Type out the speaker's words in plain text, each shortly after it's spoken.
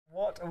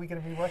what are we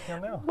going to be working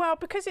on now? Well,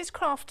 because it's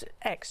Craft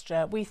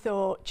Extra, we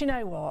thought, do you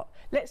know what?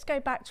 Let's go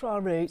back to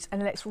our roots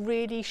and let's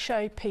really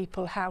show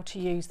people how to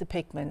use the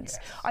pigments.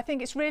 Yes. I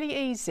think it's really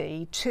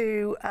easy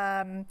to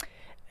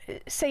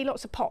see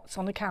lots of pots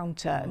on the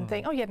counter and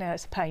think, oh yeah, no,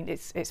 it's paint,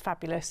 it's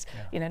fabulous,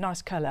 you know,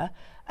 nice colour.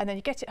 And then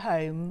you get it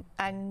home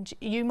and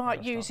you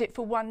might use it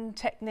for one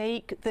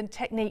technique, the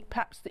technique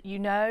perhaps that you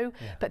know,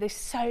 but there's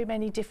so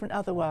many different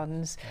other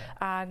ones.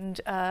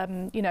 And,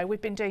 you know,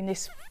 we've been doing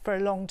this for a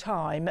long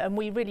time and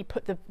we really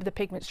put the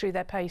pigments through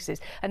their paces,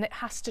 and it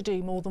has to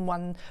do more than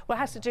one, well, it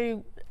has to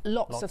do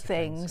lots of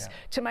things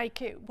to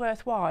make it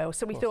worthwhile.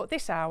 So we thought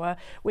this hour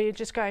we're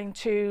just going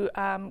to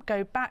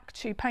go back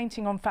to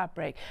painting on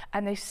fabric,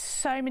 and there's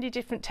so many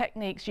different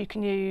techniques you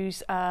can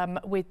use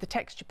with the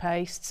texture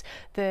pastes,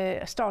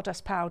 the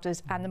stardust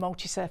powders and the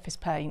multi-surface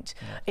paint.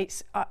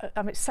 It's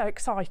so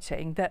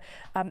exciting that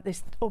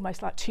there's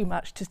almost like too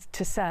much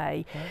to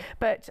say,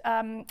 but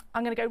I'm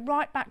going to go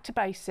right back to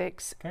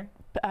basics.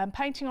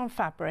 Painting on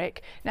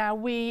fabric. Now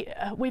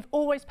we've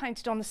always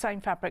painted on the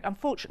same fabric.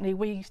 Unfortunately,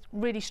 we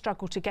really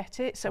struggle to get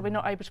it, so we're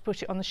not able to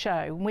put it on the show,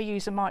 and we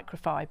use a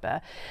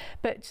microfiber.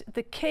 But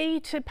the key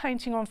to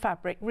painting on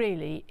fabric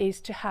really is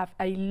to have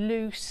a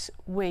loose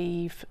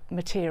weave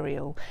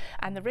material,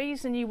 and the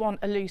reason you want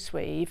a loose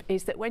weave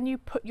is that when you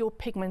put your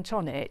pigment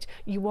on it,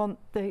 you want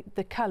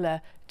the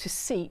colour to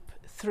seep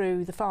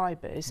through the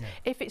fibres.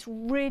 If it's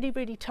really,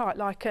 really tight,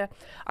 like I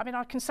mean,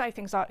 I can say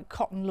things like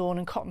cotton lawn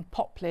and cotton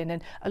poplin,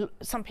 and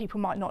some people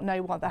might not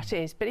know what that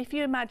is, but if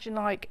you imagine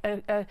like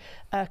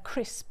a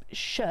crisp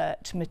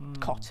shirt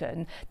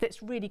cotton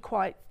that's really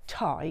quite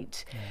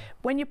tight,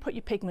 when you put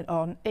your pigment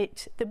on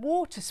it, the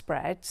water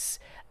spreads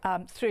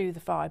through the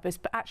fibres,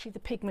 but actually the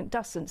pigment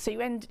doesn't. So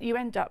you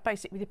end up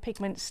basically with the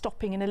pigment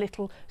stopping in a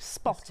little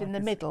spot in the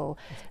middle.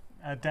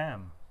 A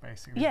dam.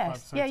 Basically,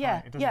 yes, so it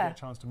doesn't get a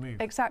chance to move.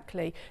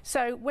 Exactly.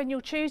 So when you're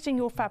choosing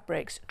your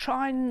fabrics,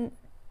 try and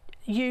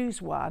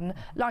use one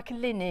like a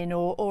linen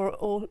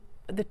or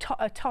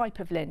a type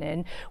of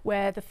linen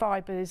where the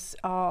fibres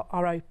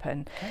are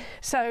open.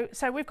 So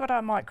we've got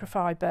our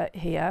microfiber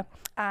here,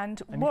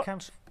 and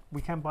what.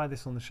 We can buy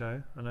this on the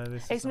show. I know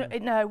this.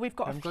 No, we've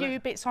got a few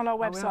bits on our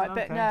website,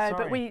 but no.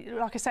 But we,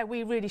 like I say,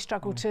 we really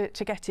struggle to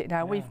get it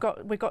now. We've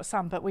got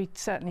some, but we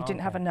certainly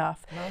didn't have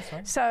enough. No, that's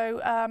right.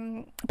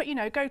 So, but you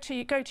know, go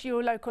to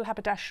your local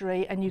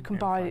haberdashery and you can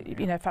buy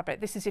you know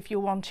fabric. This is if you're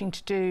wanting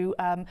to do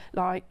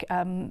like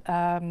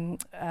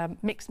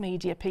mixed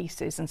media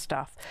pieces and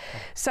stuff.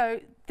 So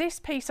this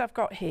piece I've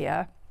got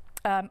here.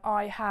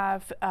 I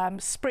have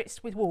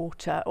spritzed with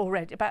water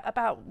already.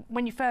 About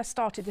when you first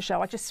started the show,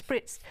 I just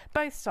spritzed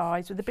both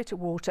sides with a bit of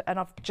water and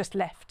I've just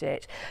left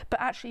it. But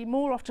actually,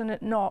 more often than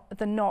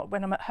not,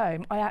 when I'm at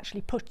home, I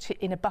actually put it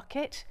in a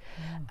bucket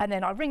and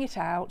then I wring it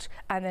out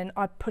and then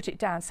I put it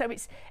down. So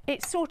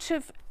it's sort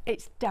of,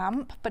 it's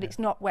damp, but it's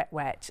not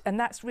wet, and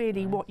that's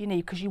really what you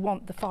need, because you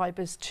want the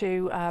fibres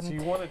to. So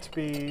you want it to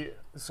be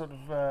sort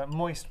of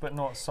moist but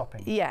not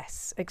sopping.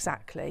 Yes,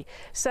 exactly.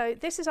 So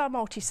this is our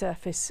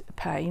multi-surface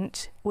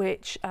paint,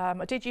 which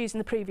I did use in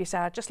the previous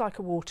hour, just like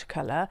a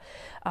watercolour,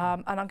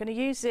 and I'm going to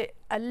use it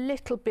a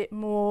little bit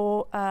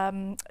more.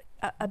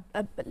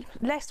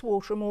 Less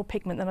water and more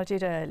pigment than I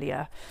did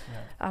earlier,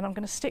 and I'm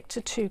going to stick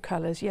to two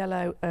colours,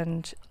 yellow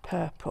and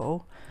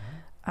purple,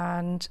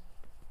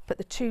 but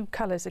the two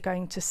colours are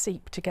going to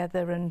seep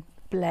together and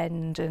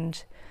blend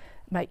and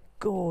make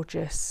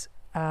gorgeous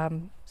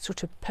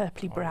sort of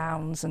purpley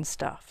browns and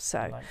stuff. So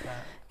I like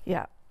that.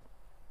 Yeah.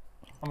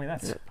 I mean,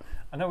 that's.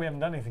 I know we haven't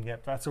done anything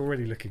yet, but that's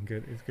already looking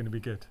good. It's going to be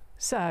good.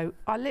 So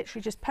I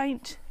literally just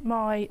paint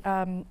my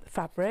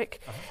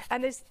fabric,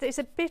 and there's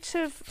a bit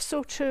of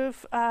sort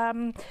of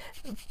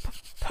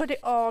put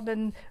it on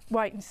and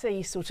wait and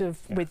see sort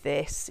of with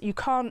this. You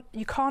can't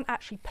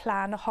actually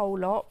plan a whole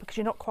lot because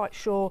you're not quite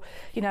sure,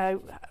 you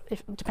know,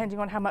 depending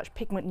on how much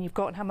pigment you've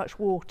got and how much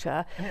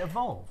water. And it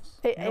evolves.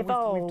 It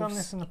evolves. We've done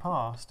this in the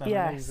past, and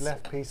we've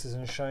left pieces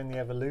and shown the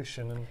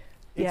evolution. And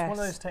it's one of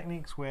those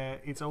techniques where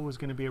it's always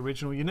going to be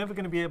original. You're never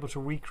going to be able to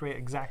recreate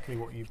exactly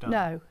what you've done.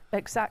 No,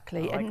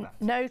 exactly. I like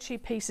that. No two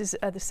pieces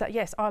are the same.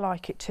 Yes, I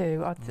like it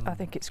too. I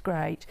think it's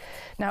great.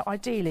 Now,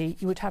 ideally,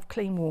 you would have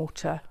clean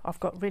water. I've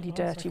got really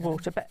dirty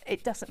water, but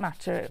it doesn't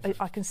matter.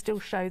 I can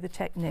still show the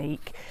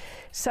technique.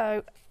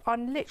 So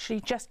I'm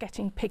literally just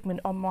getting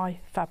pigment on my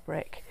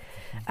fabric.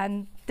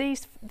 And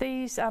these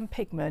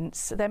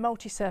pigments, they're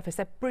multi-surface,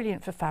 they're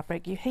brilliant for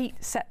fabric. You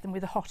set them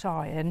with a hot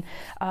iron,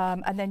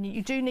 and then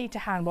you do need to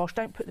hand wash.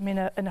 Don't put them in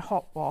a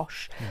hot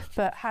wash,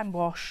 but hand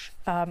wash,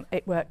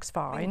 it works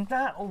fine. And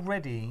that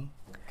already,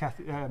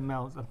 Cathie,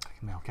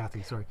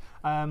 Cathie, sorry.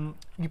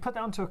 You put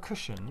that onto a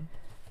cushion.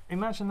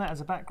 Imagine that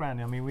as a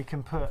background. I mean, we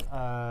can put,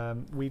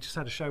 we just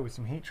had a show with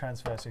some heat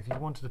transfer, so if you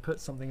wanted to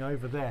put something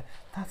over there,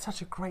 that's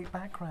such a great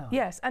background.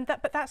 Yes,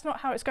 but that's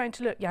not how it's going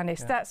to look,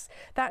 Yanis.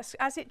 That's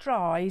as it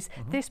dries,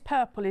 this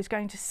purple is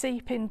going to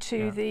seep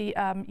into the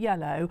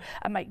yellow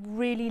and make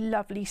really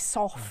lovely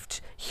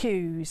soft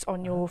hues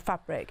on your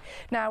fabric.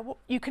 Now,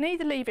 you can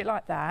either leave it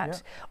like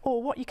that,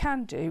 or what you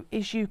can do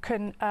is you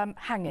can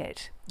hang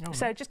it.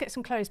 So just get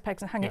some clothes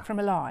pegs and hang it from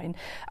a line.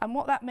 And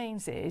what that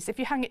means is, if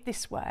you hang it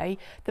this way,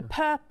 the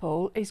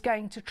purple is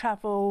going to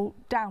travel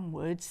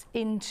downwards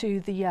into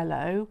the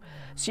yellow.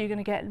 So you're going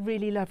to get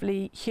really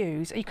lovely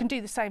hues. You can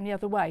do the same the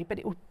other way, but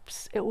it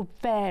will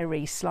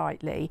vary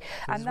slightly.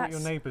 So and this is that's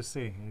what your neighbours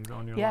see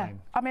on your yeah.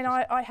 line. I mean,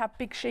 I have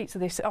big sheets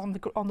of this on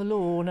the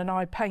lawn, and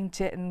I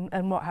paint it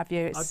and what have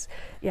you. It's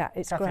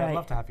it's Cathie, great. I'd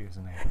love to have you as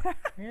a neighbour.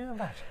 Yeah,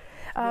 imagine.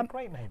 You're a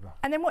great neighbour.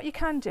 And then what you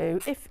can do,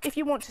 if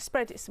you want to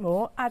spread it some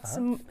more, add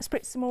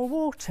spritz some more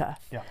water.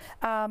 Yeah.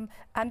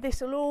 And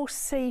this will all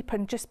seep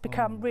and just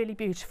become really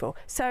beautiful.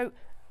 So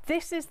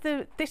this is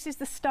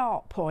the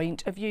start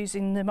point of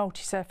using the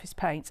multi-surface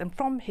paints, and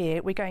from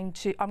here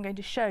I'm going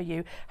to show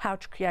you how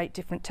to create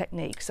different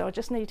techniques. So I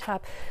just need to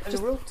have a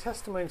real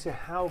testimony to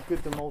how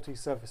good the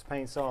multi-surface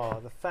paints are,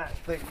 the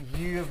fact that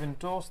you have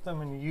endorsed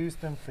them and used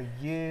them for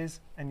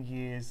years and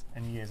years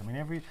and years. I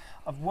mean,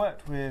 I've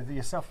worked with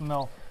yourself and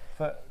Mel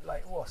for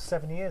like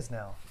 7 years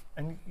now,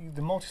 and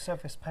the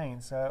multi-surface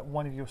paints are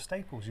one of your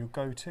staples, your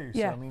go-to.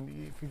 So I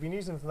mean, if you've been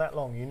using them for that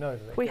long, you know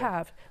that we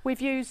have. We've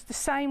used the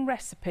same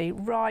recipe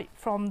right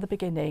from the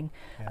beginning.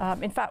 Yeah.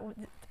 In fact,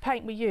 the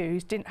paint we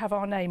used didn't have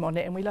our name on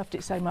it, and we loved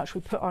it so much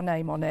we put our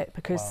name on it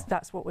because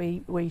that's what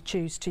we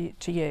choose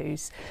to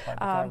use. Like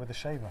the guy with the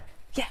shaver.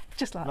 Yeah,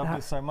 just like that. Loved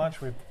it so much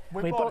we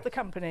bought the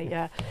company.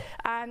 Yeah,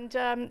 and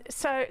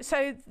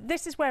so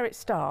this is where it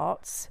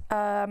starts,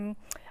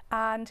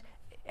 and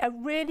a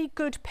really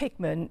good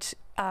pigment,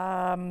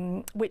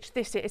 which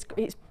this is,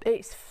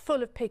 it's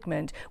full of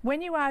pigment.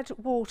 When you add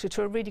water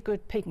to a really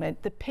good pigment,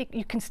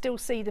 you can still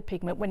see the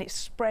pigment when it's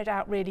spread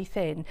out really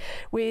thin.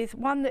 With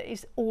one that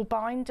is all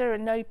binder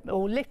and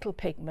or little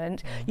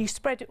pigment, you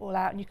spread it all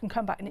out and you can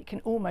come back and it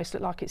can almost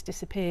look like it's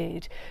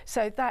disappeared.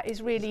 So that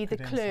is really the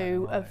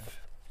clue of.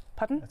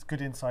 Pardon? That's good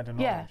insider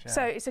knowledge. Yeah,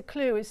 so it's a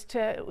clue as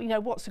to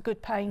what's a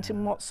good paint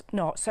and what's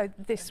not. So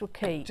this will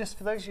keep. Just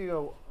for those of you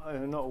who are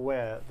not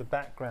aware, the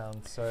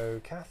background. So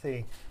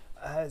Cathie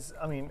has,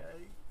 I mean,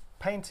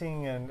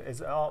 painting and his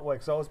artwork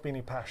has always been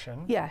a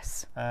passion.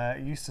 Yes.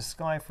 You used to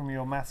sky from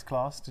your maths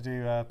class to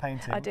do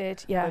painting. I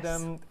did, yes.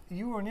 But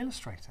you were an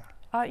illustrator.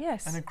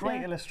 Yes. And a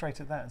great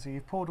illustrator at that. So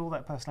you've poured all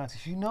that personality.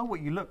 So you know what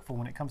you look for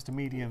when it comes to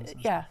mediums. And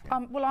stuff,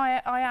 well,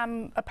 I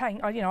am a paint.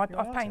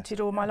 I've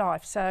painted all my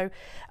life. So,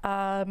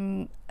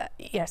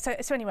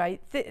 So anyway,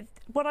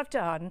 what I've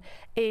done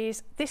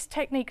is this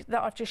technique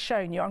that I've just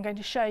shown you. I'm going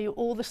to show you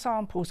all the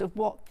samples of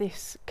what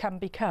this can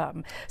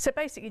become. So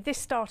basically, this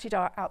started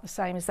out the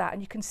same as that,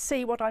 and you can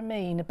see what I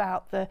mean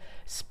about the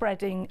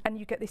spreading, and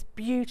you get this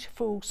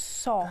beautiful,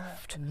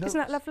 soft. Isn't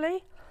that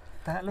lovely?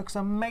 That looks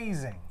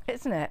amazing,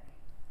 isn't it?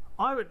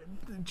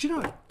 Do you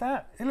know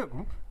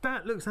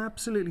that looks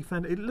absolutely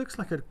fantastic. It looks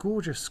like a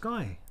gorgeous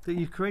sky that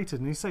you've created,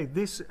 and you say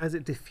this as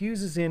it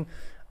diffuses in,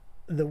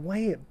 the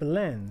way it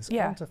blends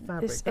onto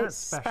fabric. That's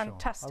special.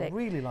 Fantastic. I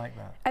really like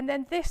that. And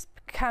then this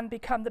can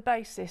become the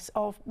basis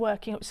of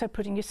working, so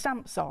putting your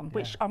stamps on,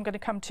 which I'm going to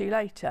come to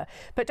later.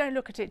 But don't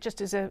look at it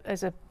just as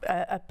a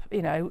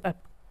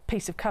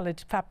piece of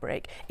coloured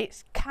fabric.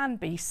 It can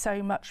be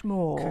so much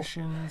more.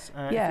 Cushions.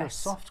 If you're a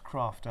soft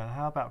crafter,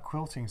 how about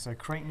quilting? So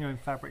creating your own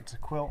fabric to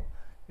quilt.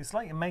 It's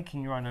like you're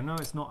making your own. I know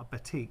it's not a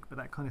batik, but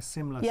that kind of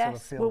similar sort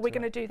of feel. Well, we're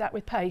going to do that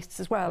with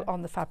pastes as well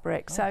on the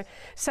fabric. Nice.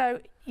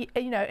 So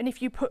and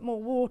if you put more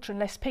water and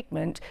less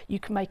pigment, you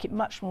can make it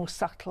much more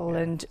subtle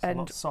and a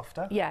lot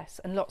softer.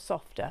 Yes, and a lot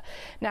softer.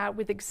 Now,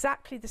 with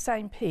exactly the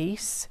same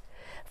piece,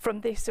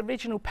 from this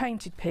original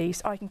painted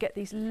piece, I can get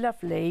these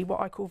lovely, what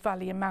I call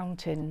Valley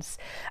Mountains,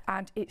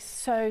 and it's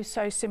so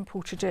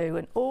simple to do.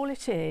 And all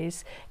it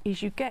is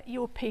you get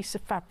your piece of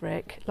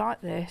fabric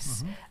like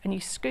this, and you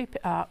scoop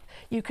it up.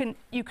 You can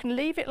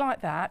leave it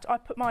like that. I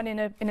put mine in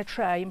a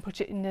tray and put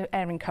it in the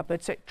airing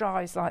cupboard so it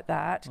dries like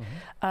that.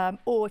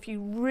 Or if you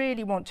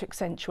really want to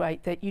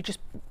accentuate that, you just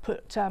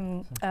put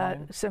some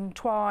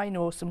twine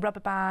or some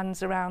rubber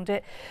bands around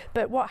it.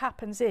 But what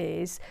happens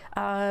is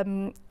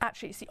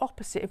actually it's the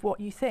opposite of what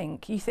you think.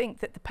 You think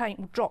that the paint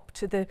will drop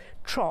to the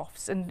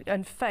troughs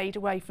and fade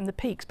away from the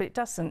peaks, but it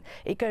doesn't.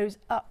 It goes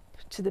up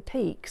to the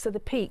peaks, so the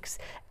peaks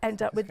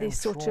end up with this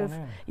sort of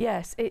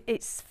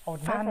it's I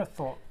would never have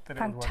thought that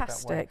it would work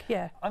that way.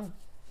 Yeah.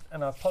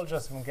 And I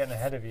apologise if I'm getting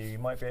ahead of you. You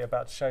might be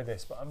about to show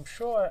this, but I'm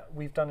sure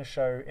we've done a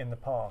show in the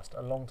past,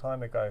 a long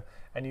time ago,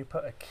 and you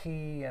put a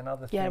key and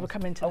other things. Yeah, we'll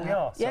come into that. We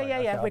are? Sorry.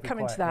 Yeah, we're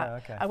coming to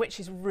that, which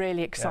is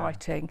really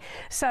exciting.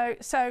 So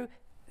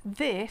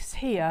this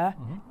here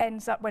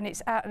ends up, when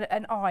it's out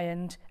and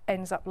ironed,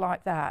 ends up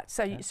like that.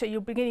 So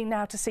you're beginning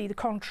now to see the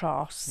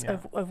contrasts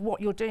of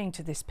what you're doing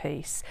to this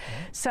piece.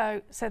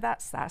 So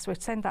that's that. So we'll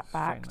send that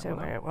back to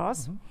where it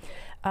was.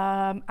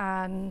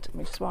 And let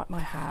me just wipe my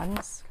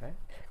hands. Okay.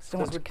 So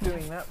as we're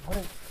doing that, what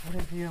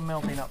have you and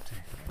Mel been up to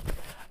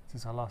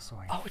since I last saw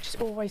you? Oh, we're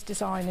just always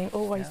designing,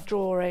 always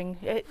drawing.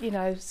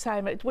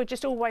 Same. We're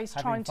just always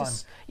trying to.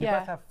 You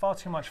both have far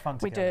too much fun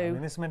together. We do. I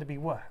mean, this is meant to be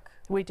work.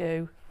 We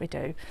do.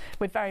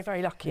 We're very,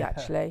 very lucky,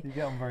 actually. You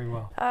get on very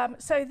well.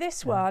 So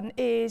this one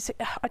is,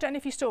 I don't know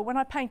if you saw, when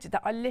I painted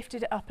that, I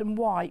lifted it up and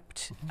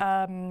wiped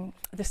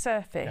the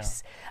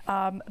surface.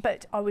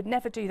 But I would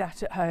never do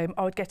that at home.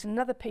 I would get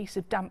another piece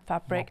of damp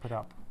fabric, Mop it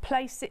up.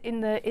 place it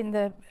in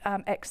the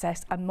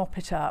excess and mop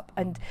it up,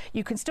 and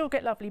you can still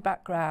get lovely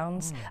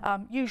backgrounds,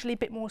 usually a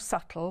bit more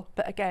subtle,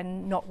 but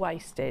again not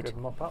wasted. Good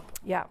mop up.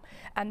 Yeah,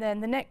 and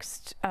then the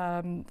next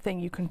thing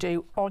you can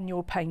do on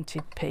your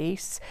painted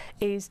piece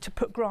is to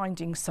put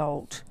grinding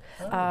salt.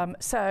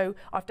 So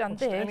I've done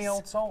this. Any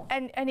old salt?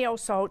 Any old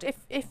salt.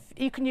 If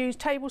you can use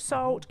table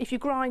salt, if you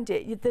grind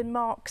it, the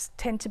marks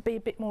tend to be a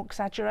bit more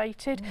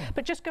exaggerated.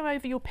 But just go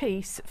over your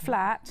piece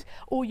flat,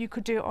 or you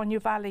could do it on your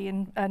valley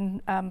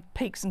and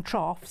peaks and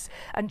troughs,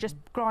 and just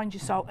grind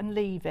your salt and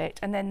leave it,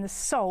 and then the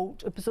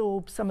salt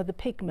absorbs some of the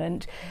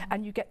pigment,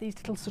 and you get these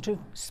little sort of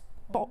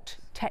spot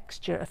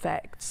texture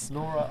effects.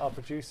 Laura, our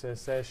producer,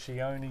 says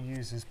she only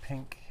uses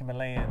pink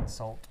Himalayan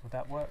salt. Would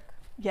that work?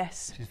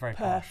 Yes, she's very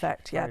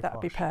perfect. Posh. Yeah, very that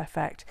would be posh.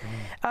 perfect.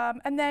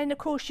 And then, of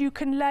course, you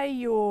can lay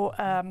your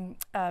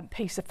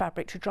piece of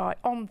fabric to dry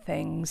on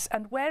things,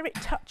 and where it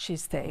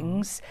touches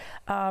things,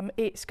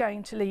 it's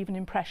going to leave an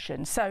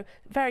impression. So,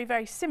 very,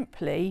 very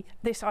simply,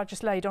 this I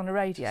just laid on a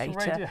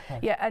radiator.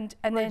 Yeah, and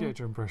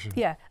radiator impression.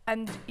 Yeah,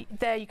 and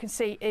there you can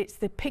see it's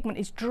the pigment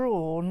is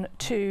drawn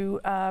to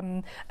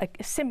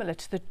similar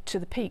to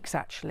the peaks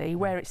actually,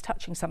 where it's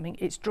touching something,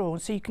 it's drawn.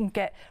 So you can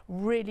get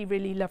really,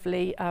 really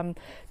lovely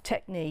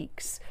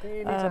techniques. You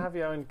need to have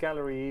your own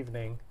gallery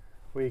evening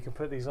where you can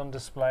put these on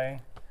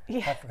display.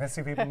 Yeah. I can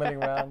see people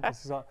milling around.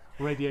 This is our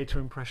radiator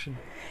impression.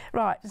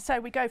 Right, so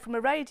we go from a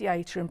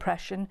radiator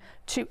impression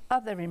to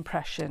other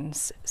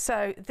impressions.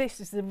 So this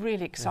is the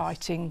really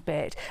exciting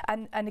bit.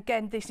 And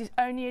again, this is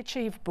only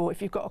achievable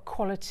if you've got a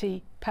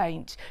quality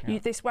paint. Yeah.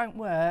 This won't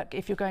work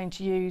if you're going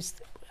to use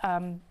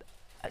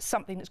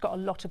something that's got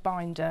a lot of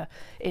binder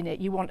in it.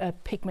 You want a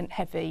pigment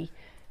heavy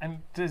And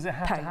does it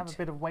have paint. to have a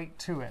bit of weight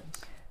to it?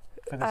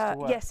 For this to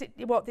work? Yes,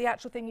 what the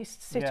actual thing you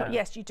sit on,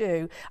 yes you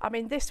do. I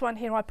mean, this one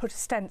here I put a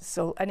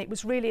stencil and it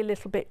was really a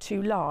little bit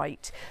too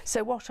light,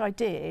 so what I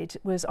did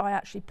was I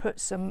actually put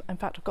some, in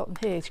fact I've got them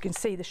here so you can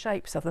see the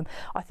shapes of them.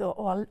 I thought,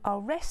 oh,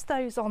 I'll rest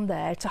those on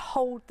there to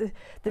hold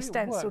the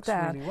stencil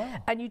down, really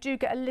well. and you do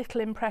get a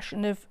little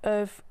impression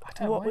of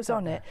what was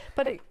on it.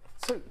 But hey,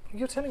 so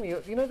you're telling me,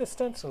 you know the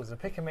stencils, the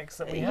pick and mix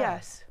that we have?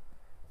 Yes.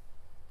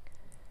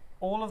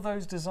 All of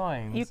those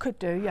designs? You could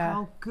do, yeah.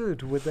 How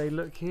good would they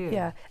look here?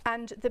 Yeah,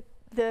 and the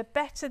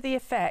better the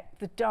effect,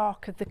 the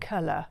darker the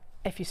colour,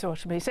 if you saw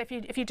what I mean. So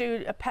if you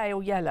do a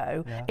pale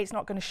yellow, it's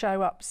not going to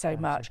show up so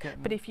much.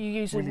 But if you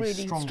use a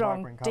really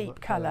strong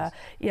deep colour,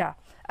 yeah.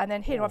 And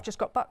then here I've just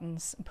got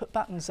buttons and put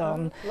buttons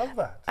on. Love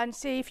that. And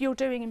see, if you're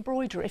doing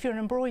embroidery, if you're an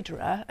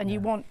embroiderer and you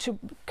want to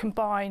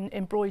combine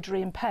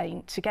embroidery and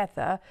paint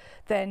together,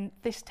 then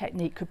this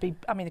technique could be,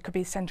 I mean, it could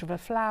be the centre of a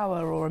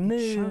flower or a moon.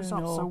 It shows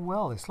up so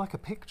well. It's like a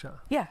picture.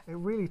 Yeah. It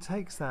really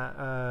takes that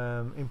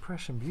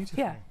impression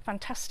beautifully. Yeah,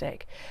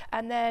 fantastic.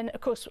 And then, of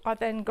course, I've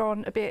then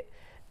gone a bit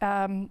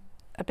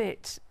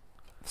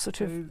sort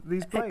of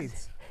these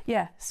blades.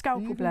 Yeah,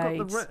 scalpel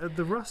blades. Got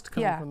the rust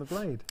coming from the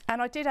blade.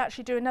 And I did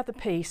actually do another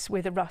piece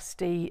with a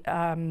rusty,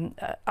 and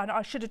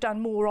I should have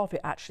done more of it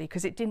actually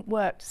because it didn't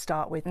work to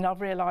start with, and I've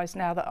realised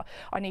now that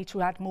I need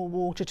to add more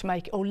water to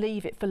make it, or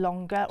leave it for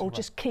longer, or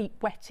just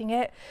keep wetting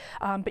it.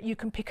 But you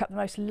can pick up the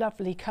most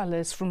lovely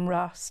colours from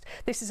rust.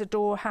 This is a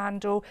door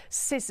handle.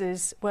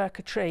 Scissors work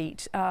a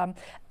treat,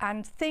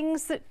 and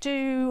things that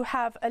do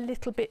have a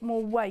little bit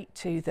more weight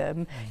to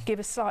them give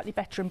a slightly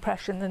better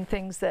impression than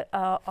things that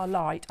are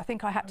light. I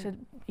think I had to,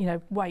 you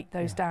know, weight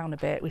those down a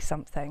bit with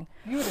something.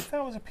 You would, if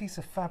that was a piece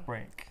of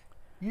fabric,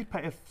 you'd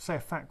pay, say, a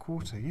fat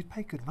quarter, you'd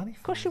pay good money for it.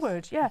 Of course you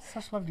would, yeah. It's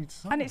such lovely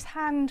design. And it's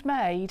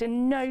handmade,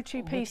 and no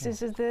two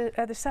pieces are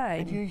the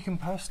same. And you can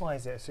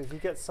personalise it, so if you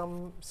get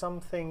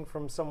something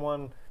from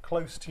someone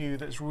close to you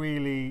that's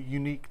really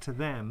unique to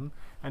them,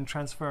 and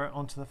transfer it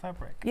onto the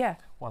fabric. Yeah.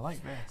 Well, I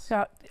like this.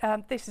 So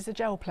this is a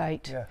gel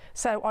plate. Yeah.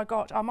 So I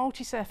got a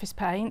multi-surface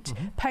paint,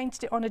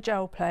 painted it on a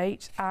gel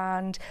plate,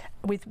 and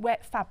with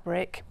wet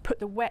fabric, put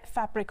the wet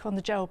fabric on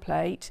the gel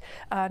plate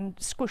and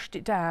squished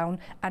it down,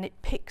 and it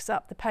picks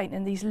up the paint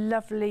in these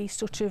lovely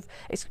sort of,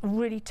 it's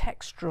really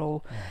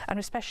textural, and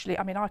especially,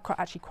 I mean, I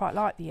actually quite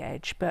like the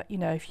edge, but you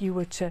know, if you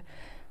were to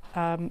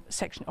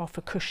section it off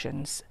for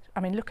cushions, I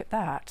mean, look at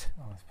that.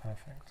 Oh, that's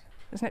perfect.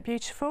 Isn't it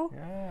beautiful?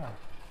 Yeah.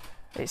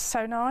 It's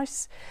so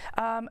nice.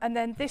 And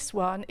then this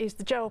one is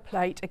the gel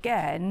plate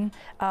again,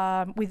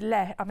 with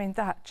I mean,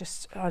 that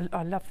just,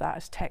 I love that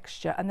as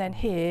texture. And then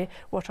here,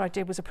 what I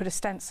did was I put a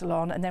stencil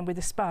on, and then with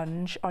a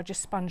sponge, I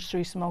just sponged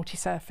through some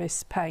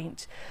multi-surface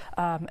paint.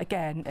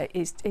 Again,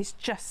 it's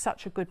just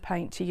such a good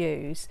paint to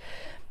use.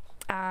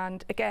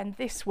 And again,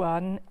 this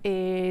one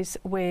is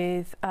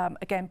with,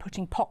 again,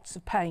 putting pots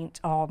of paint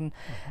on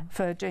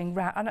for doing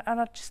round, and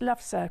I just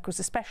love circles,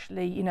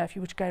 especially, you know, if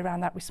you were to go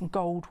around that with some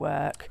gold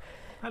work.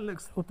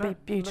 would be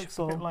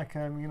beautiful. Looks a bit like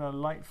you know,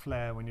 light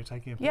flare when you're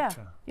taking a Yeah,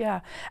 picture.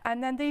 yeah.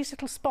 And then these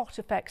little spot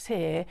effects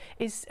here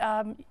is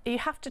you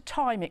have to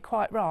time it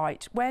quite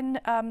right. When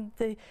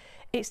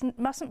it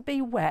mustn't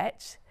be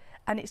wet,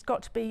 and it's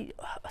got to be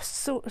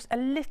sort of a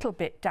little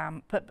bit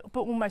damp, but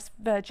almost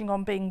verging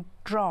on being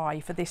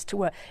dry for this to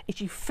work. Is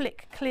you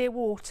flick clear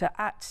water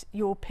at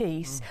your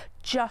piece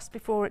just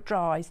before it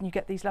dries, and you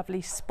get these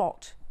lovely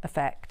spot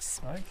effects.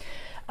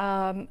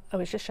 Right.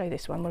 Let's just show you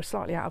this one. We're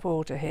slightly out of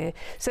order here.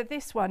 So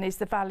this one is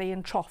the valley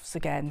and troughs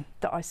again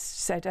that I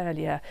said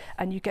earlier,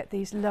 and you get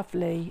these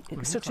lovely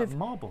sort of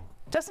marble.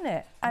 Doesn't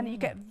it? And you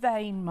get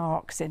vein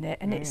marks in it,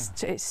 and it's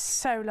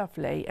so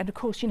lovely. And of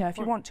course, you know, if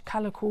you want to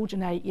colour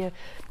coordinate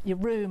your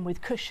room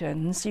with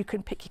cushions, you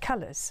can pick your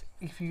colours.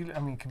 If you, I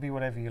mean, it can be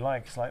whatever you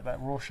like. It's like that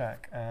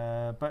Rorschach.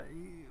 But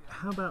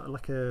how about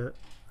like a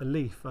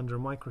leaf under a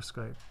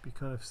microscope? You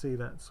kind of see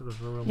that sort of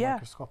a real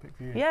microscopic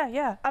view. Yeah,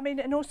 yeah. I mean,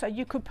 and also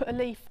you could put a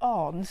leaf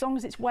on, as long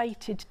as it's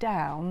weighted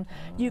down.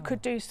 You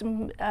could do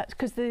some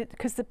because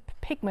the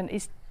pigment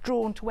is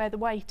drawn to where the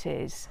weight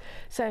is.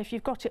 So if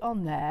you've got it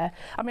on there,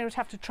 I mean, I would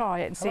have to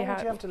try it and see how. How long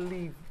do you have to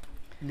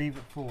leave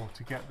it for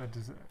to get the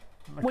dessert?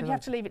 Like, well, you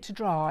have to leave it to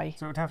dry.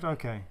 So it would have to,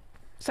 okay.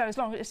 So as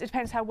long as it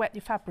depends how wet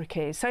your fabric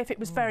is. So if it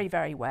was very,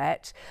 very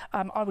wet,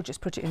 I would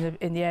just put it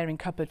in the airing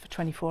cupboard for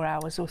 24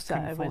 hours or so.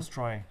 Couldn't force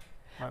dry.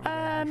 Like with a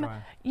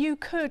hairdryer. You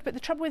could, but the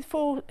trouble with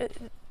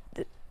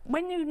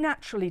when you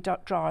naturally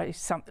dry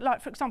something,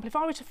 like for example, if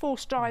I were to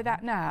force dry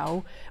that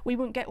now, we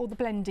wouldn't get all the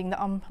blending that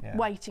I'm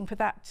waiting for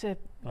that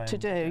to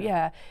do.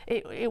 Yeah,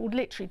 it would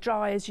literally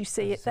dry as you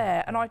see it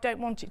there, and I don't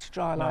want it to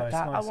dry like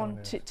that. I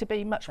want it to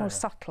be much more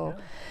subtle.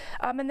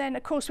 And then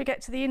of course we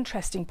get to the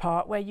interesting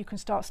part where you can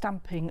start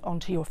stamping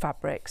onto your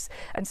fabrics.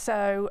 And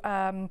so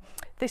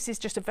this is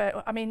just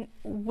I mean,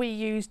 we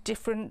use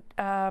different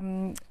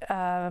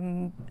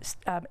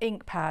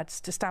ink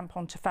pads to stamp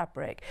onto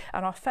fabric,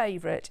 and our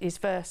favourite is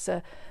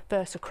Versa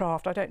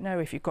Craft. I don't know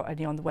if you've got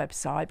any on the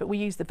website, but we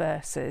use the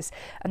Versas,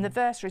 and the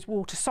Versa is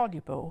water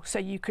soluble, so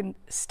you can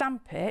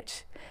stamp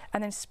it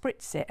and then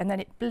spritz it, and then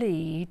it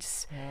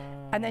bleeds,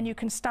 and then you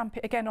can stamp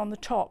it again on the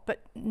top but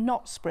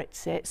not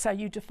spritz it, so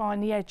you define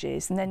the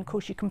edges, and then of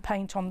course you can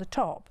paint on the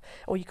top,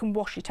 or you can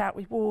wash it out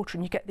with water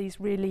and you get these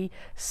really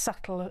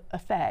subtle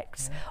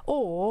effects.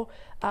 Or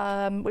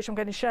which I'm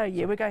going to show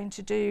you, we're going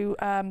to do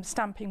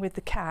stamping with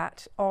the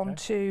cat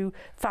onto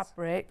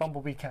fabric.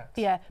 Bumblebee cat.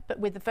 Yeah, but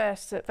with the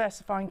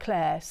VersaFine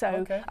Claire.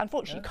 So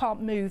unfortunately you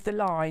can't move the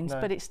lines,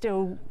 but it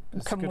still can work.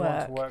 It's a good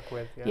one to work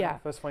with. Yeah.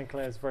 VersaFine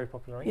Claire is very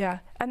popular. Right? Yeah,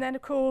 and then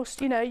of course,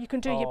 you know, you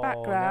can do your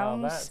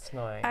backgrounds. Now that's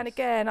nice. And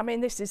again, I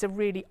mean, this is a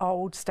really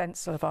old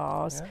stencil of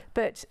ours,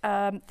 but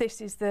this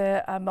is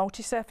the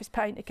multi-surface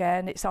paint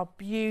again. It's our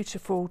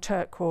beautiful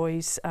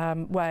turquoise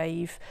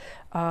wave,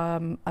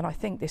 and I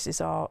think this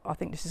is our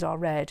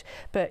red.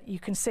 But you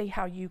can see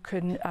how you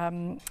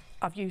can.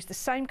 I've used the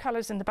same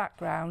colours in the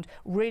background,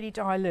 really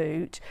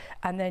dilute,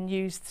 and then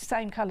used the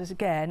same colours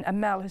again.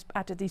 And Mel has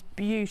added these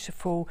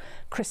beautiful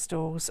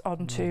crystals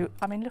onto.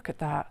 I mean, look at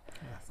that.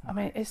 I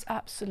mean, it's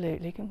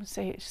absolutely, you can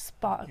see it's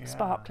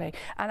sparkling.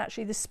 And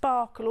actually the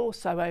sparkle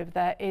also over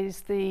there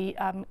is the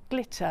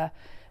glitter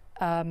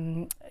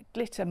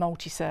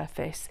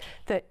multi-surface,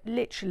 that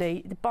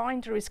literally the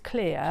binder is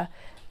clear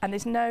and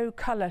there's no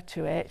colour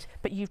to it,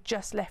 but you've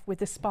just left with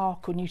the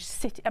sparkle, and you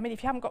sit, I mean,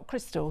 if you haven't got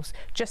crystals,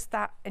 just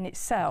that in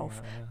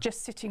itself,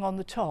 just sitting on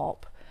the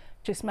top,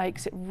 just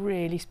makes it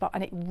really sparkly,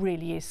 and it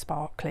really is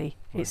sparkly.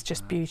 It's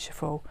just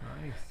beautiful.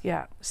 Nice.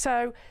 Yeah,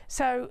 so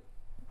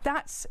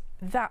that's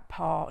that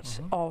part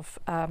of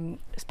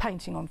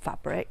painting on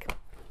fabric.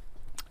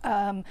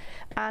 And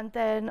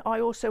then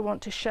I also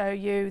want to show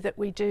you that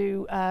we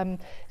do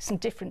some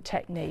different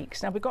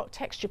techniques. Now, we've got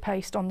texture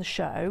paste on the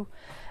show,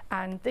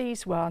 and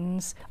these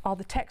ones are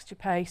the texture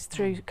paste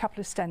through a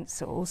couple of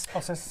stencils. Oh,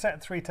 so set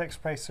 3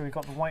 texture paste, so we've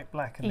got the white,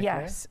 black and the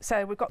clear? Yes,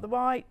 so we've got the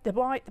white, the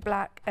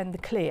black and the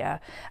clear,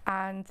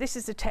 and this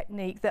is a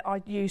technique that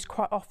I use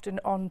quite often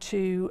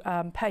onto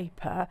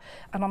paper,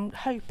 and I'm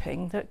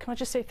hoping that, can I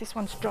just see if this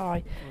one's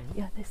dry?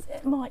 Yeah,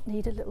 it might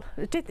need a little,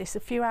 I did this a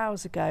few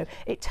hours ago.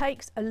 It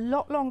takes a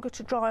lot longer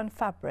to dry on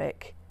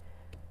fabric.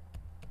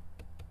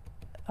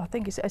 I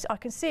think I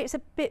can see it's a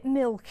bit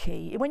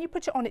milky. When you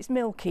put it on, it's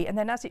milky, and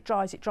then as it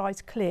dries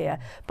clear.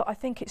 But I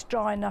think it's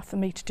dry enough for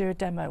me to do a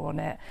demo on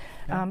it.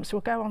 So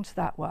we'll go on to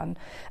that one.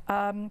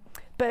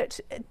 But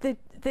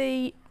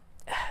I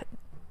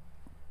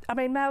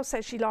mean, Mel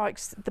says she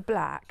likes the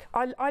black.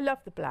 I love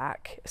the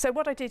black. So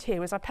what I did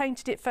here was I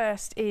painted it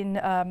first in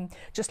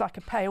just like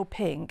a pale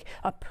pink.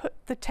 I put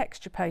the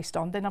texture paste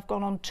on, then I've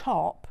gone on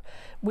top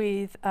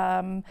with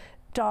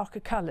darker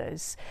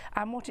colours,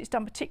 and what it's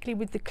done, particularly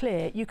with the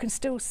clear, you can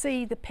still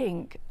see the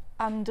pink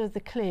under the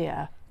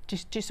clear. Do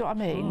you see what I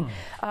mean?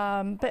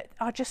 But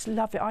I just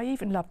love it. I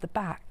even love the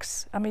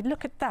backs. I mean,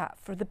 look at that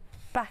for the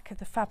back of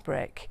the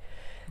fabric.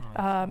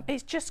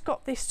 It's just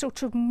got this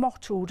sort of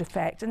mottled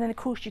effect, and then of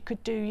course you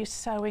could do your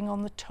sewing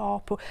on the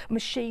top or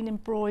machine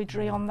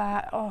embroidery on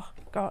that. Oh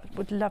God,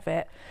 would love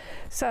it.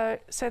 So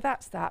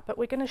that's that. But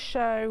we're going to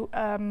show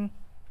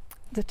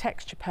the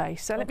texture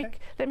paste. So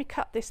let me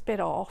cut this bit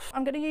off.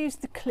 I'm going to use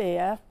the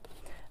clear,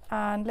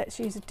 and let's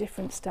use a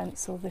different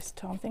stencil this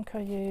time. I think I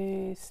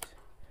used.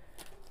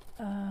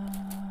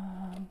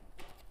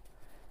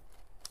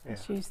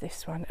 Let's use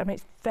this one. I mean,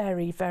 it's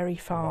very, very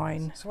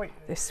fine. So wait,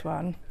 this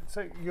one.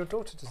 So your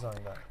daughter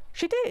designed that?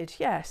 She did,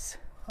 yes.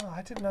 Oh,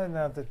 I didn't know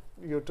now that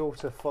your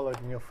daughter followed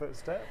in your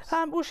footsteps.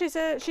 Well, she's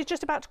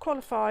just about to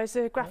qualify as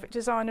a graphic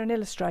designer and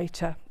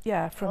illustrator,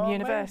 yeah, from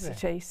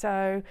university. Amazing.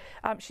 So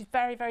she's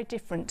very, very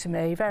different to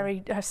me.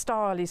 Her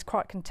style is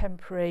quite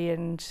contemporary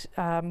and.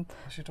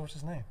 What's your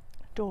daughter's name?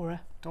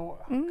 Dora. Dora.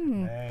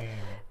 Name.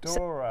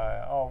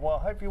 Dora. Oh well,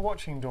 I hope you're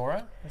watching,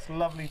 Dora. It's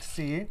lovely to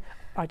see you.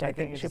 I don't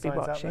think she'll be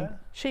watching.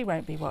 She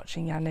won't be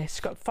watching, Yanis. She's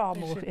got far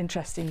more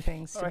interesting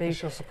things to do.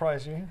 She'll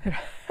surprise you.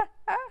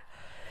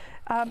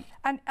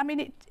 And I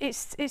mean,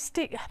 it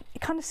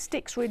kind of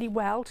sticks really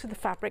well to the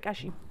fabric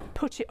as you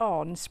put it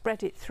on,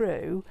 spread it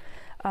through.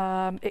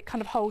 It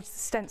kind of holds the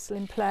stencil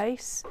in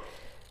place.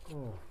 So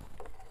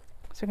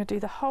I'm going to do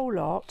the whole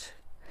lot.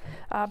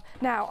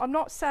 Now, I'm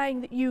not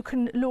saying that you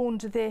can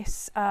launder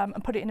this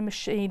and put it in a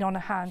machine on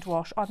a hand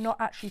wash. I've not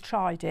actually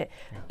tried it,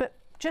 but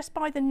just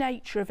by the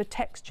nature of a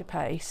texture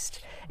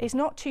paste, it's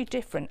not too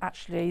different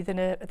actually than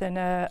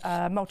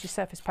a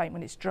multi-surface paint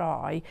when it's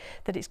dry.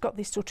 That it's got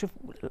this sort of,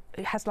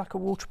 it has like a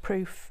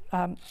waterproof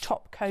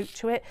top coat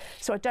to it.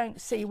 So I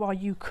don't see why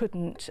you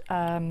couldn't.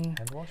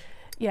 Hand wash?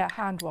 Yeah,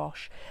 hand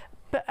wash.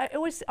 But I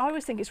always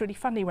think it's really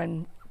funny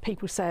when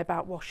people say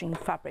about washing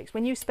fabrics.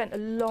 When you spent a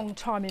long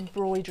time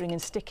embroidering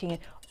and sticking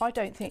it, I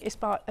don't think it's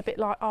a bit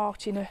like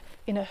art in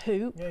a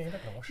hoop. Yeah, you're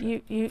not going to wash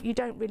it. You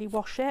don't really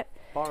wash it.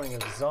 Barring a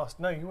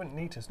disaster. No, you wouldn't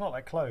need to. It's not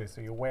like clothes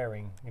that you're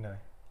wearing, you know.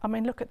 I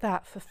mean, look at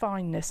that for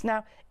fineness.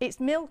 Now,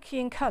 it's milky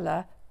in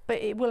colour, but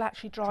it will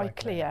actually dry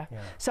clear. Yeah.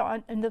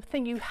 So, and the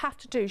thing you have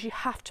to do is you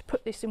have to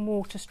put this in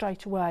water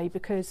straight away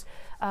because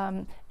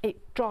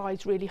it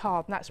dries really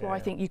hard, and that's why I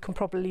think you can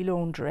probably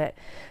launder it.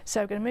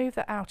 So I'm going to move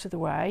that out of the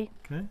way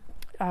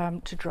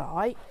to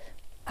dry.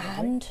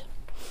 And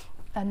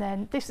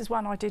then this is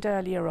one I did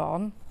earlier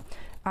on,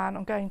 and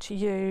I'm going to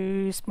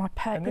use my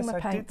paint. Bring my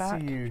paint back. I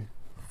did see you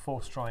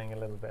force drying a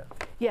little bit.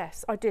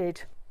 Yes, I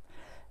did.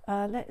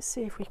 Let's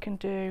see if we can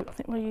do. I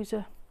think we'll use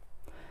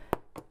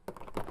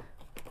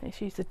let's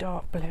use the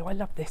dark blue. I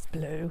love this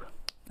blue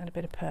and a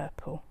bit of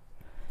purple.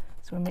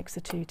 So we'll mix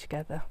the two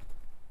together.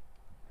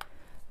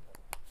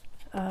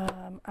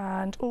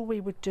 And all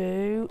we would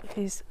do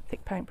is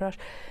thick paintbrush.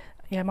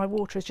 Yeah, my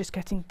water is just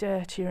getting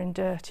dirtier and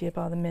dirtier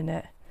by the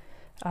minute.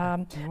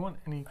 Do you want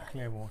any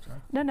clear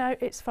water? No,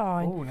 it's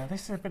fine. Oh, now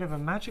this is a bit of a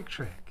magic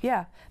trick.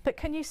 Yeah, but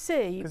can you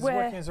see where it's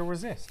working as a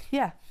resist?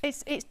 Yeah,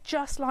 it's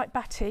just like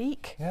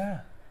batik.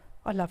 Yeah,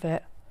 I love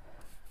it.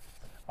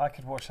 I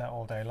could watch that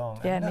all day long.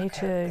 Yeah, and me look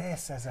too. At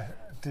this as a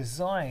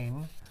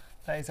design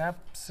that is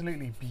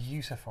absolutely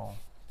beautiful.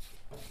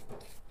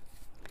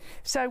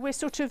 So we're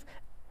sort of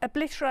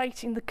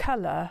obliterating the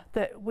colour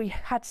that we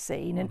had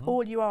seen, and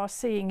all you are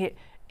seeing it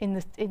in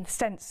the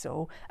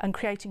stencil and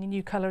creating a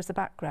new colour as the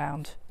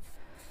background.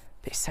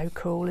 It's so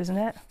cool, isn't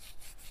it?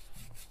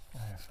 Oh,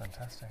 it's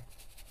fantastic.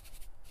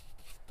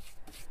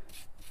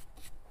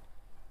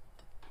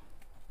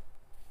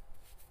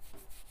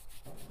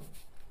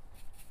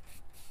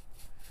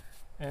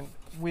 And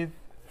with,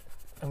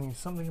 I mean,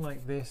 something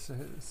like this,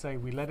 say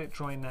we let it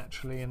dry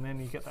naturally, and then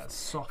you get that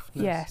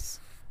softness. Yes.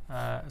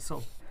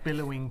 Sort of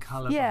billowing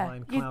colour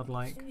behind,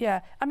 cloud-like.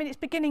 Yeah, I mean, it's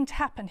beginning to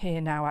happen here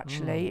now,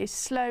 actually. It's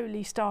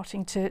slowly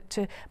starting to,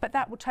 but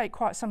that will take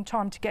quite some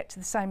time to get to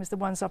the same as the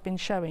ones I've been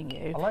showing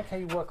you. I like how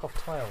you work off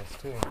tiles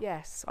too.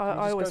 Yes,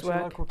 I always go to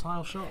work. A local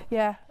tile shop?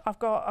 Yeah, I've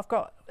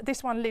got,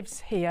 this one lives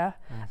here,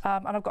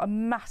 and I've got a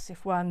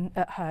massive one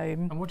at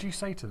home. And what do you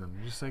say to them?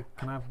 You just say,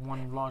 can I have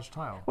one large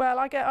tile? Well,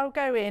 I'll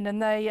go in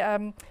and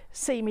they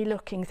see me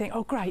looking, think,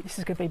 oh great, this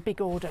is going to be a big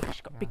order.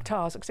 She's got big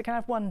tiles. I say, can I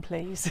have one,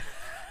 please?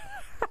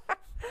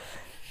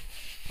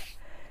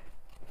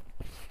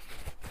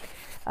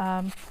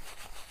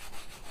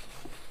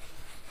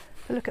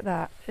 Look at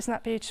that, isn't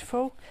that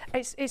beautiful?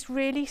 It's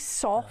really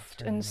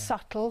soft and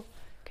subtle.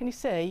 Can you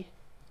see?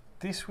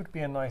 This would be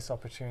a nice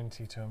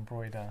opportunity to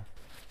embroider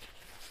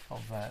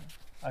of that.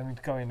 I mean,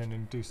 go in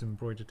and do some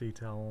embroidered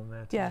detail on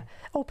there too. Yeah,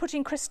 or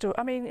putting crystal.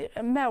 I mean,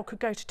 Mel could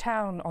go to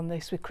town on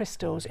this with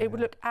crystals. It would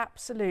look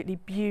absolutely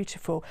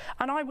beautiful.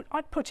 And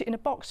I'd put it in a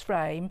box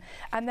frame.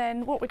 And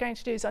then what we're going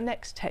to do is our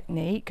next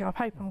technique, I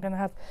hope I'm going to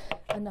have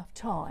enough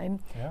time,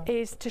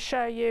 is to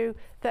show you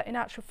that in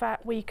actual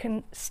fact we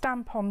can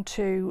stamp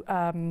onto...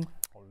 oh,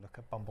 look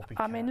at Bumblebee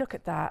I mean, look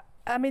at that.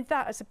 I mean,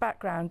 that as a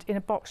background in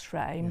a box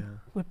frame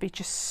would be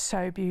just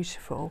so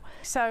beautiful.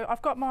 So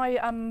I've got my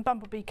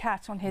Bumblebee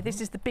cat on here.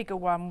 This is the bigger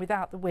one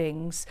without the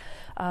wings,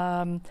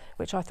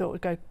 which I thought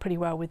would go pretty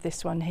well with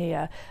this one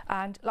here.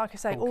 And like I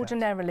say,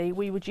 ordinarily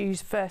we would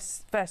use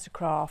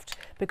Versacraft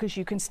because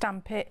you can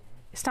stamp it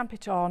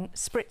on,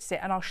 spritz it,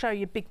 and I'll show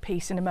you a big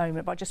piece in a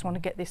moment, but I just want to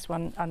get this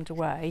one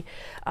underway.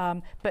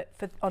 But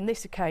on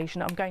this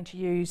occasion, I'm going to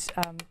use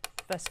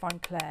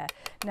Versafine Clair.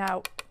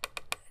 Now,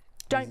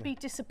 Don't be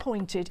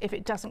disappointed if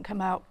it doesn't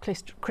come out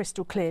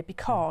crystal clear,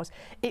 because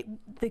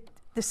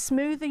the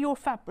smoother your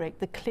fabric,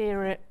 the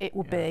clearer it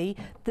will be.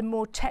 The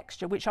more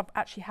texture, which I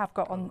actually have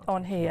got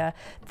on here,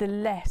 the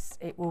less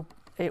it will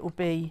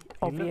be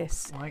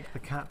obvious. Looks like the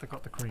cat that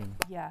got the cream.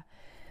 Yeah,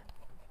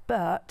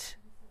 but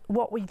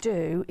what we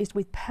do is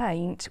with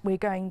paint, we're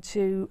going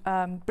to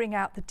bring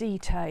out the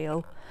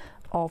detail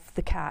of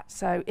the cat.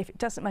 So if it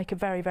doesn't make a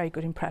very, very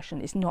good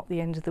impression, it's not the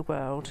end of the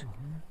world.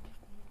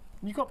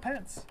 You got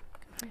pets?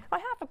 I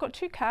have. I've got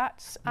 2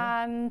 cats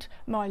and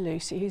my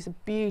Lucy, who's a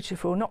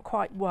beautiful, not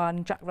quite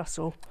one, Jack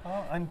Russell.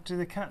 Oh, and do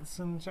the cats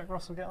and Jack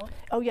Russell get on?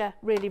 Oh yeah,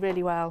 really,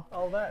 really well.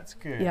 Oh, that's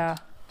good. Yeah.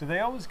 Do they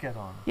always get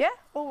on? Yeah,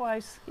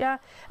 always. Yeah.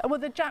 Well,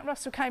 the Jack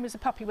Russell came as a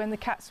puppy when the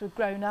cats were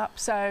grown up,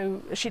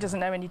 so she doesn't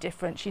know any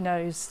different. She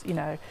knows, you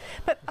know.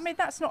 But I mean,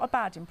 that's not a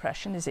bad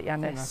impression, is it, Yanis?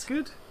 I think that's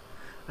good.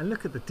 And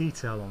look at the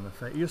detail on the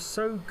face. You're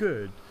so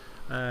good.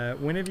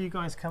 Whenever you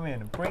guys come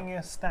in and bring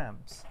your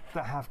stamps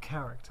that have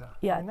character.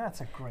 Yeah, I mean,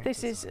 that's a great.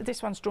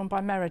 This one's drawn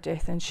by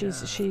Meredith, and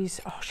she's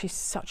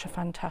such a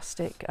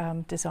fantastic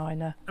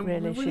designer. And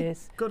really, she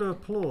is. Got to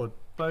applaud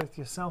both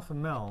yourself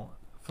and Mel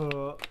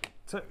for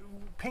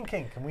Pink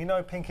Ink, and we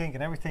know Pink Ink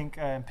and everything.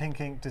 Pink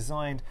Ink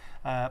designed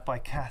by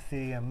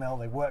Cathie and Mel.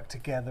 They work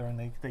together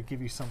and they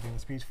give you something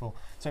that's beautiful.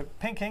 So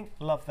Pink Ink,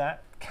 love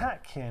that.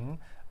 Catkin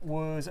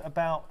was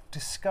about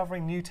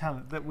discovering new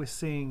talent that we're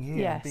seeing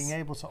here, and being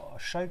able to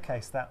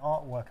showcase that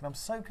artwork, and I'm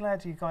so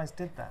glad you guys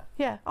did that.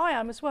 Yeah, I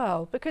am as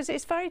well, because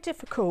it's very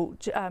difficult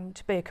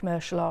to be a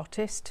commercial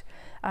artist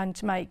and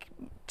to make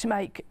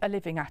a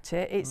living at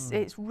it.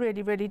 It's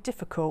really, really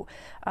difficult,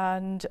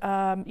 and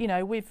you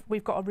know,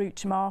 we've got a route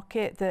to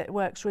market that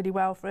works really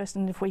well for us,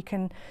 and if we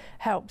can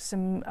help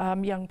some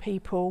young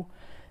people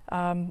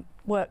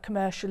work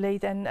commercially,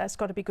 then that's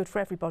got to be good for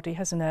everybody,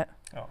 hasn't it?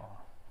 Oh.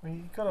 Well,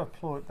 you've got to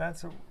applaud.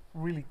 That's a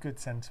really good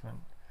sentiment.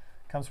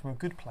 Comes from a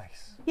good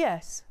place.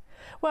 Yes.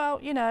 Well,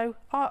 you know,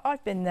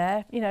 I've been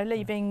there, you know,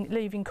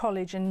 leaving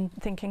college and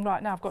thinking,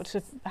 right, now I've got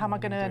to, how am I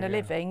going to earn a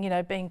living, you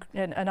know, being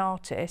an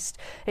artist.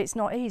 It's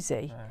not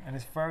easy. No. And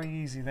it's very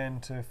easy then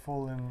to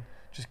fall in,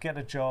 just get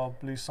a job,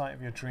 lose sight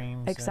of your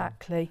dreams.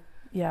 Exactly,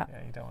 yeah.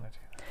 Yeah, you don't want to do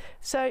that.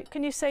 So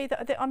can you see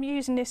that I'm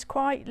using this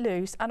quite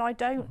loose, and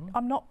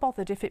I'm not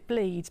bothered if it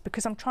bleeds,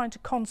 because I'm trying to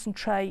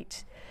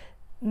concentrate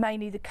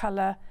mainly the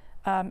colour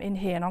in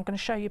here, and I'm going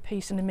to show you a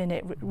piece in a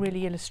minute.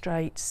 Really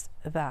illustrates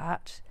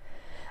that.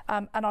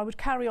 And I would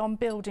carry on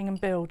building and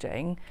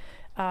building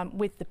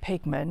with the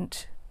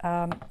pigment.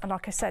 And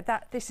like I said,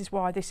 this is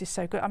why this is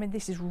so good. I mean,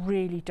 this is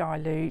really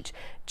dilute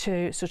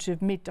to sort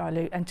of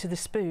mid-dilute, and to the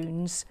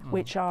spoons,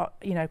 which are,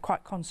 you know,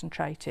 quite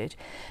concentrated.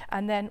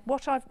 And then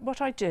what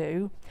I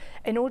do,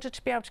 in order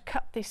to be able to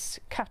cut this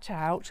cut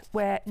out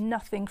where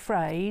nothing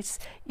frays,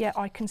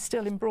 I can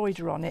still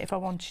embroider on it if I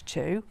wanted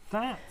to.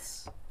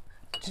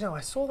 Do you know,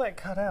 I saw that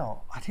cut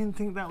out. I didn't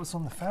think that was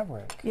on the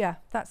fabric. Yeah,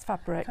 that's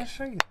fabric. Can I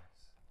show you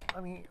this? I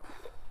mean,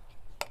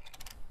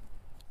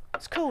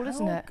 it's cool,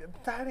 isn't it?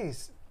 That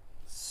is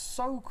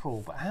so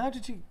cool. But how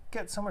did you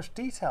get so much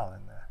detail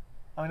in there?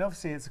 I mean,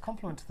 obviously, it's a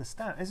compliment to the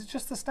stamp. Is it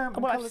just the stamp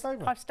and colours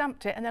over? I've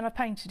stamped it, and then I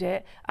painted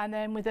it, and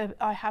then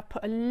I have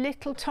put a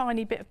little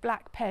tiny bit of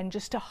black pen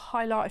just to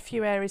highlight a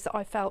few areas that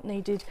I felt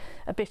needed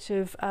a bit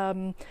of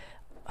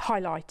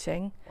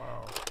highlighting.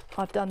 Wow.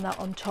 I've done that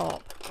on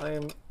top. I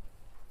am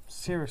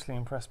seriously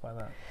impressed by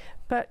that.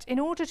 But in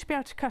order to be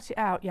able to cut it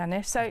out,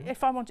 Yanis, so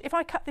if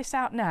I cut this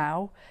out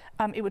now,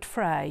 it would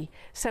fray.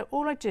 So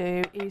all I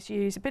do is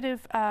use a bit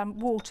of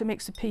water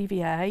mixed with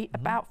PVA,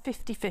 about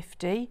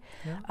 50-50,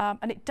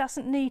 and it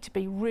doesn't need to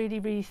be really,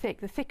 really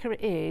thick. The thicker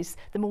it is,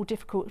 the more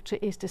difficult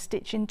it is to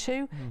stitch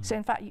into. So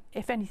in fact,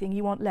 if anything,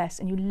 you want less,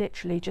 and you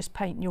literally just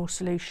paint your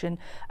solution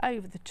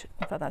over the,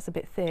 in fact that's a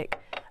bit thick,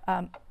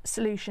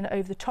 solution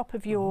over the top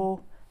of your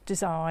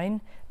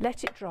design,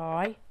 let it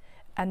dry,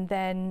 and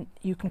then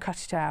you can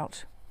cut it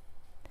out.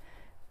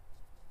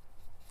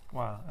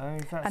 Wow,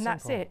 and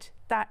that's it.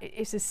 That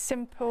is as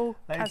simple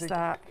as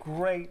that.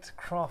 Great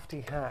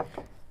crafty hack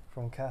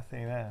from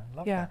Cathie there.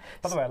 Love that.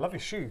 By the way, I love your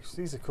shoes.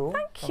 These are cool.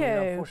 Thank you.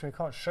 Unfortunately, I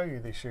can't show you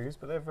these shoes,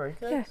 but they're very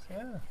good.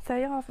 Yeah.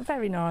 They are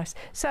very nice.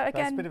 So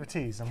again, that's a bit of a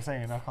tease. I'm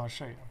saying I can't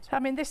show you. I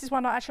mean, this is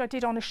one I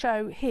did on a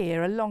show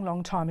here a long,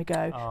 long time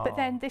ago. But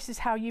then this is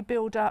how you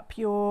build up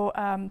your,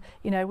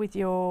 you know, with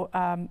your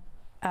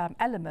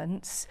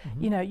elements,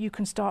 you know, you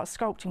can start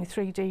sculpting with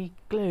 3D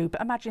glue, but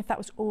imagine if that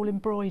was all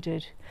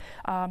embroidered.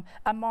 And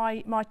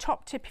my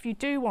top tip, if you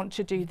do want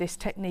to do this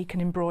technique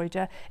and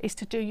embroider, is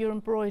to do your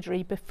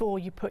embroidery before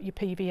you put your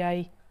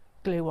PVA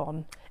glue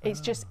on. It's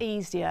just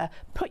easier.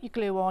 Put your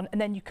glue on, and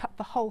then you cut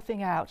the whole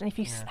thing out, and if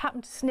you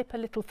happen to snip a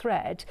little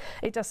thread,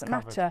 it doesn't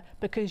matter,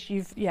 because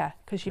you've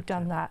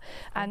done that.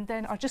 And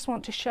then I just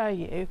want to show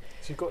you.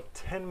 So you've got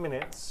 10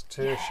 minutes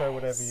to show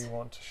whatever you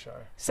want to show.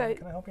 So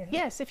can I help you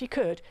here? Yes, if you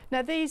could.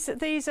 Now these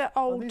are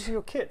old. These are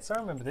your kits. I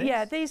remember these.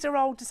 Yeah, these are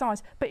old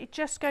designs, but it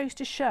just goes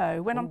to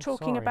show when I'm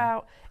talking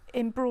about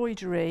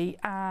embroidery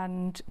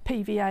and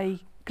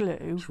PVA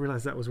glue. Just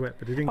realised that was wet,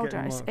 but it didn't get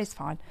any marks. It's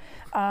fine.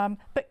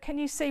 But can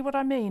you see what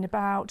I mean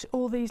about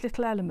all these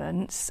little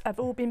elements have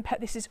all been,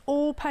 this is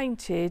all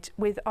painted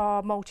with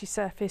our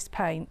multi-surface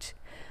paint.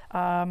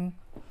 And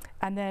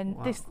then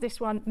this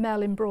one,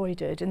 Mel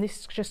embroidered, and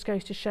this just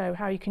goes to show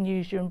how you can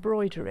use your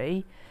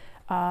embroidery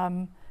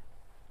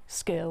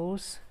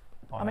skills.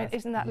 I mean,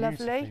 isn't that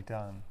lovely?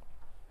 Done.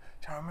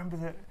 I remember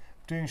that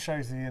doing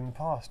shows with you in the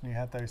past, and you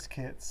had those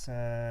kits.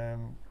 To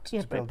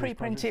build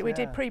pre-printed. We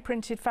did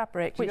pre-printed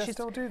fabric. Do you guys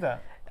still do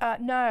that?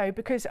 No,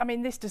 because I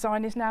mean, this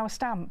design is now a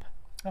stamp.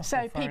 Oh,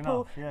 so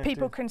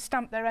people can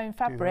stamp their own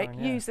fabric,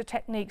 use the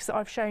techniques that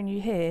I've shown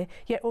you here,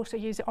 yet also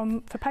use it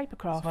for paper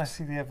craft. It's nice to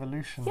see the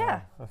evolution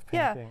of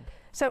pink ink.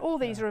 So all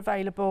these are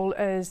available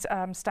as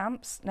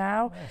stamps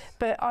now,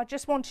 but I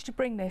just wanted to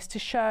bring this to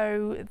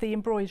show the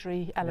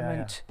embroidery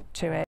element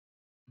to it.